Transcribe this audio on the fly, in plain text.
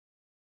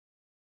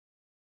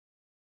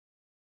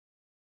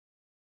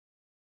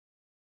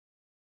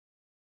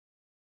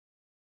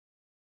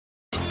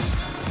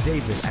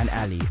David and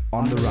Ali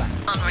on the run.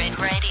 On Red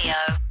Radio.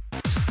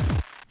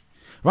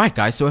 Right,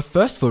 guys, so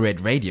first for Red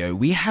Radio,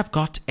 we have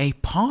got a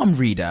palm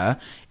reader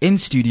in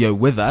studio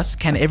with us.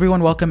 Can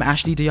everyone welcome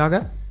Ashley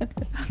Diaga?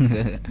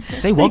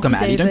 Say welcome,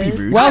 Ali. Don't be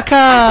rude. Welcome.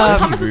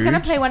 Thomas was going to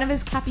play one of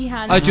his clappy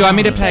hands. Oh, do you want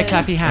me to play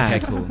clappy hand?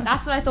 Okay, cool.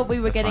 That's what I thought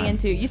we were getting fine.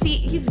 into. You see,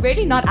 he's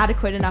really not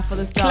adequate enough for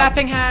this job.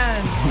 Clapping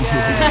hands.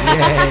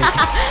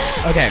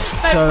 Yay. Okay,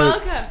 But so...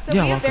 welcome. So yeah, we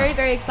are welcome. very,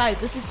 very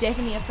excited. This is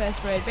definitely a first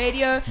for Red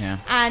Radio. Yeah.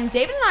 And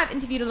David and I have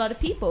interviewed a lot of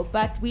people,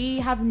 but we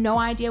have no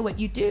idea what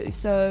you do.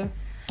 So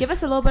give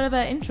us a little bit of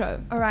an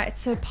intro. All right,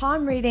 so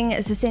palm reading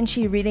is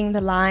essentially reading the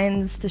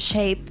lines, the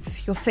shape,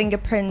 your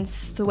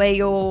fingerprints, the way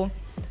your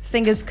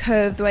fingers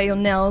curve, the way your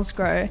nails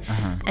grow.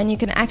 And you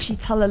can actually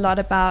tell a lot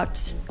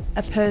about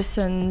a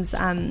person's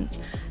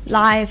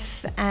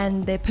life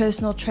and their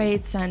personal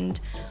traits and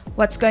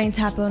what's going to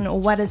happen or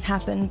what has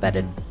happened, but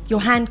your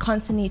hand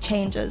constantly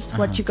changes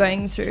what you're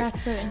going through.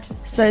 That's so interesting.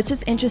 So it's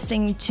just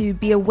interesting to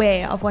be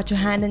aware of what your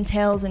hand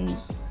entails and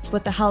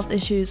with the health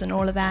issues and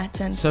all of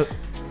that. And So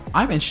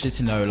I'm interested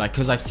to know, like,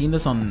 because I've seen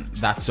this on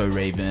That's So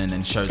Raven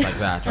and shows like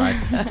that, right?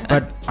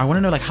 But I want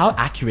to know, like, how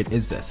accurate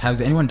is this? Has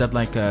anyone done,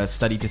 like, a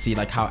study to see,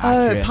 like, how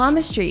accurate?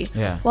 palmistry.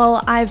 Yeah.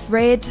 Well, I've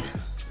read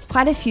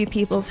quite a few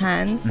people's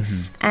hands,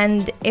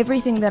 and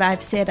everything that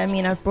I've said, I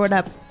mean, I've brought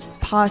up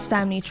past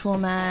family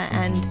trauma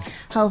and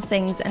health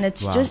things, and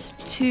it's Wow.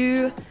 just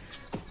too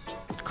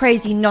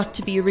crazy not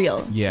to be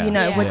real. Yeah. You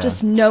know, Yeah. we're Yeah.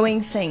 just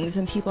knowing things,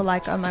 and people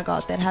like, oh my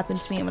God, that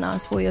happened to me when I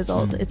was 4 years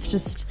old. It's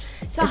just,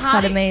 So it's how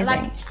quite do- amazing.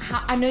 Like,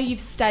 I know you've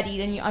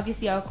studied and you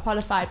obviously are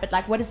qualified, but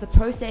like, what is the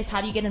process?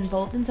 How do you get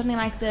involved in something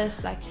like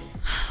this? Like,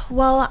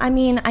 Well, I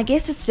mean, I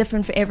guess it's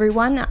different for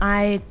everyone.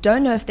 I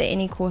don't know if there are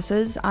any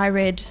courses. I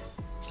read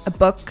a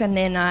book and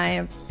then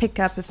I pick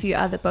up a few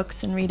other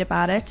books and read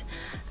about it.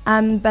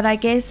 But I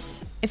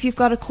guess if you've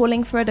got a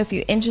calling for it, if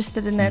you're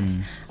interested in it,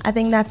 I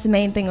think that's the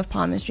main thing of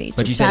palmistry.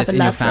 But just you to said have it's a in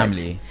your love for it.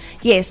 family.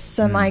 Yes,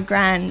 so my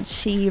gran,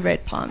 she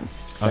read palms.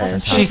 So fantastic.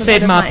 that's She a said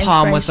bit of my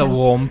palm was a inspiration.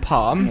 warm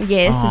palm.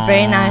 Yes, a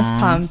very nice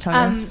palm,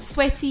 Thomas.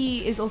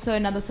 sweaty is also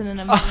another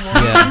synonym. for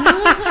warm.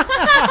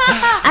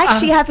 Yeah.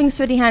 Actually, having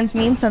sweaty hands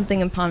means something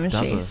in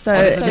palmistry. Does it? So What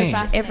does it it's mean?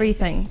 Fascinating.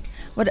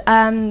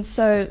 everything.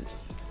 So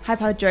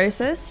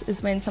hyperhidrosis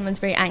is when someone's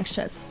very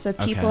anxious. So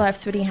people Okay. have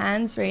sweaty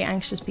hands, very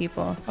anxious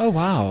people. Oh,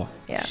 wow.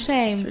 Yeah.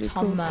 Shame, It's really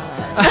cool.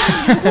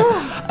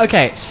 Thomas.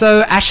 Okay,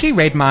 so Ashley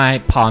read my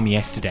palm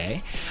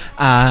yesterday,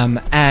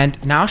 and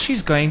now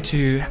she's going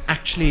to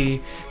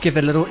actually give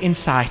a little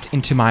insight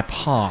into my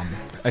palm.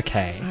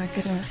 Okay. Oh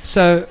goodness.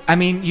 So, I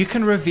mean, you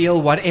can reveal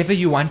whatever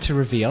you want to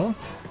reveal.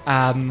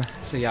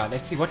 So yeah,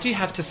 let's see. What do you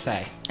have to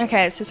say?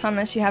 Okay, so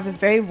Thomas, you have a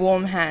very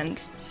warm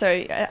hand.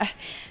 So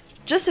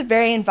just a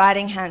very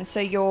inviting hand.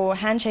 So your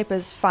hand shape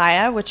is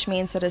fire, which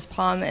means that his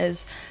palm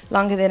is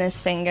longer than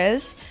his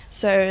fingers.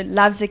 So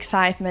loves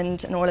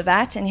excitement and all of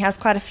that. And he has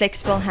quite a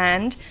flexible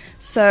hand.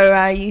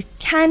 So you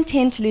can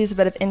tend to lose a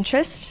bit of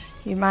interest.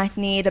 You might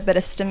need a bit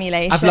of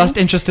stimulation. I've lost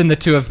interest in the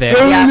two of them.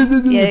 Yeah,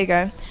 there you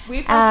go.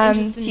 We've lost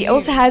interest in He you.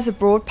 also has a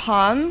broad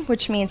palm,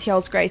 which means he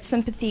holds great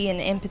sympathy and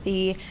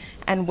empathy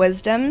and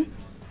wisdom.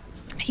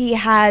 He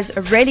has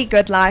a really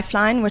good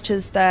lifeline, which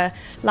is the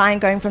line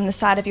going from the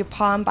side of your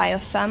palm by your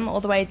thumb all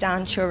the way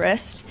down to your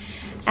wrist.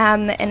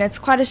 And it's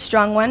quite a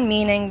strong one,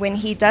 meaning when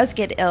he does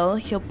get ill,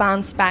 he'll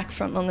bounce back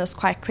from illness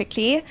quite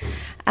quickly.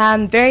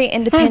 Very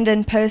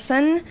independent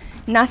person.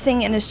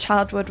 Nothing in his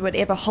childhood would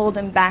ever hold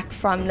him back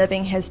from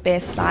living his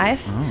best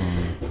life.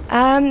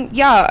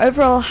 Yeah,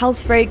 overall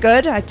health very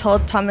good. I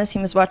told Thomas he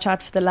must watch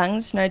out for the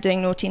lungs, no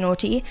doing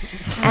naughty.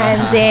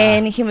 And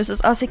then he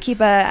must also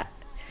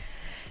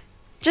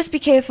just be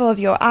careful of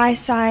your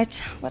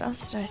eyesight. What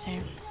else did I say?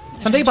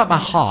 Something about my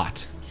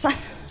heart.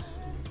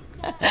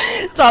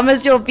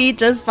 Thomas, you'll be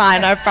just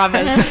fine, I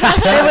promise.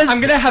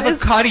 I'm gonna have a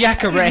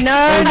cardiac arrest.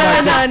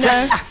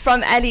 No.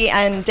 From Ali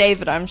and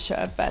David, I'm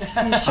sure, but you should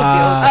be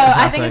all Oh,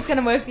 I think it's going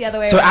to work the other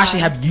way So around.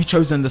 Ashley, have you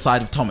chosen the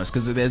side of Thomas?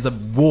 Because there's a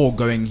war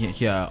going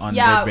here on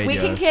Yeah, Red we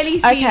Radio. can clearly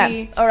see.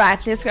 Okay, all right,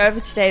 let's go over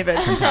to David.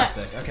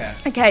 Fantastic. Okay.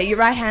 Okay, you're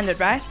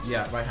right-handed, right?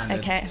 Yeah, right-handed.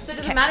 Okay. So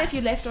does it matter if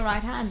you're left or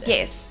right-handed?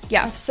 Yes,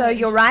 yeah. So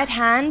your right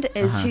hand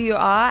is who you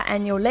are,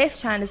 and your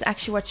left hand is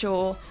actually what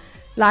your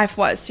life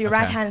was. So your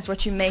right Okay. hand is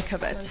what you make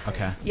of it.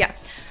 Okay. Yeah.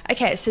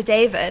 Okay, so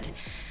David,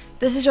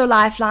 this is your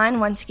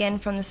lifeline, once again,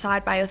 from the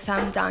side by your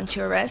thumb down to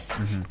your wrist.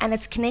 And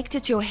it's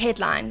connected to your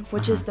headline,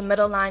 which is the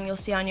middle line you'll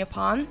see on your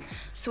palm.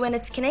 So when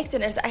it's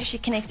connected, it's actually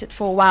connected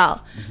for a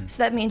while.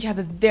 So that means you have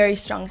a very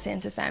strong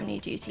sense of family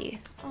duty.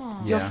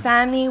 Your Yeah.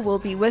 family will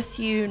be with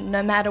you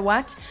no matter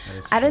what.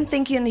 I don't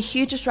think you're in the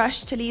hugest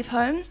rush to leave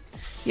home.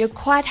 You're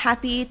quite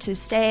happy to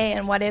stay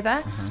and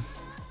whatever.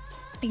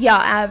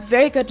 Yeah, a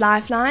very good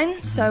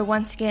lifeline. So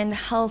once again,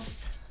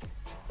 health,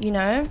 you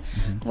know,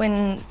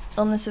 when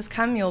illnesses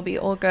come, you'll be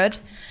all good.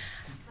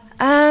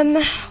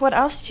 What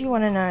else do you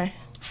want to know?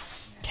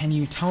 Can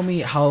you tell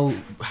me how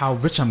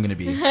rich I'm gonna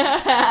be? Is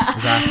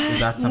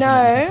that something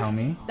that you can tell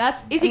me?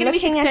 Is he I'm going to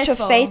be looking at your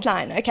successful? fate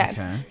line. Okay.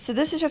 Okay. So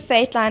this is your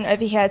fate line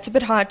over here. It's a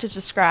bit hard to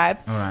describe,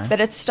 All right. but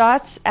it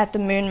starts at the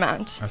moon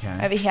mount Okay.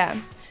 over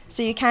here.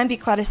 So you can be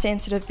quite a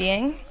sensitive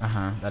being.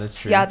 That is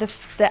true. Yeah, the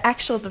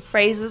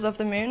phases of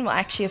the moon will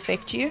actually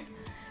affect you.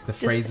 The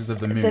phases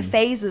of the moon. The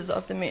phases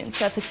of the moon.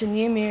 So if it's a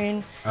new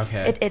moon,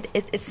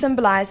 it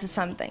symbolizes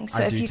something.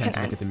 So I if do you tend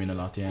can to look at the moon a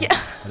lot, yeah.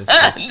 Yeah.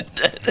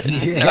 That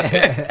is true.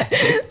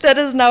 That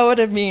is not what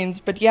it means,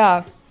 but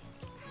yeah.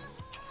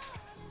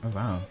 Oh,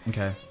 wow.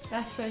 Okay.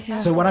 That's so Yeah.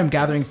 So what I'm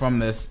gathering from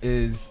this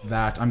is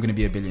that I'm going to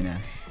be a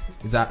billionaire.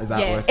 Is that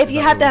Yes. what? If you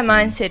have that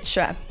mindset,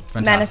 sure.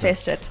 Fantastic.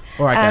 Manifest it.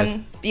 All right, guys.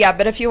 Yeah,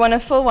 but if you want a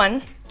full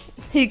one,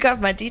 you got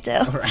my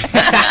details.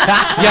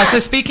 Yeah, so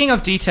speaking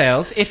of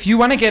details, if you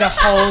want to get a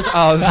hold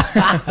of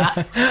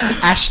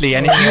Ashley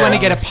and if you want to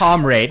get a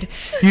palm read,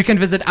 you can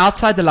visit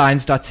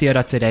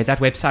outsidethelines.co.za. That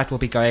website will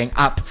be going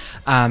up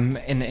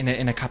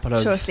in a couple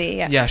of... Shortly,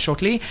 yeah. Yeah,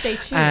 shortly. Stay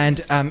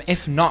tuned. And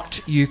if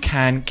not, you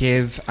can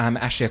give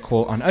Ashley a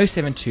call on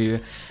 072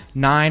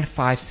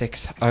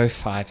 956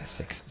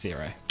 0560.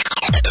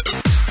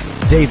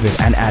 David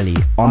and Ali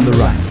on the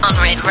run. On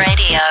Red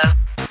Radio.